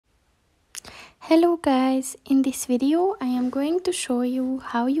Hello guys, in this video I am going to show you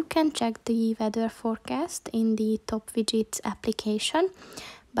how you can check the weather forecast in the Top Widgets application.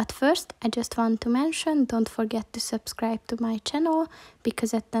 But first I just want to mention, don't forget to subscribe to my channel,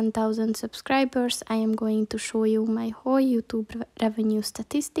 because at 10,000 subscribers I am going to show you my whole YouTube revenue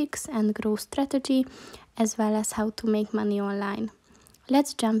statistics and growth strategy, as well as how to make money online.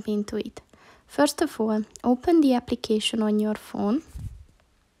 Let's jump into it. First of all, open the application on your phone.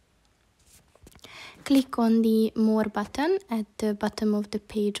 Click on the More button at the bottom of the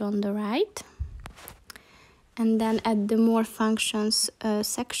page on the right. And then at the More Functions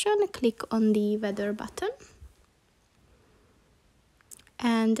section, click on the Weather button.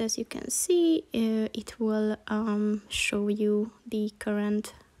 And as you can see, it will show you the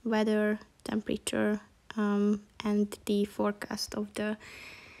current weather, temperature, and the forecast of the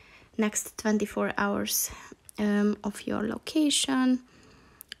next 24 hours of your location.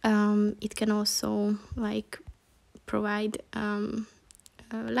 It can also provide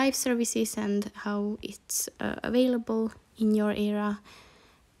live services and how it's available in your area.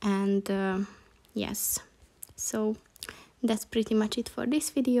 And yes, so that's pretty much it for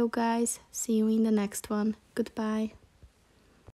this video, guys. See you in the next one. Goodbye.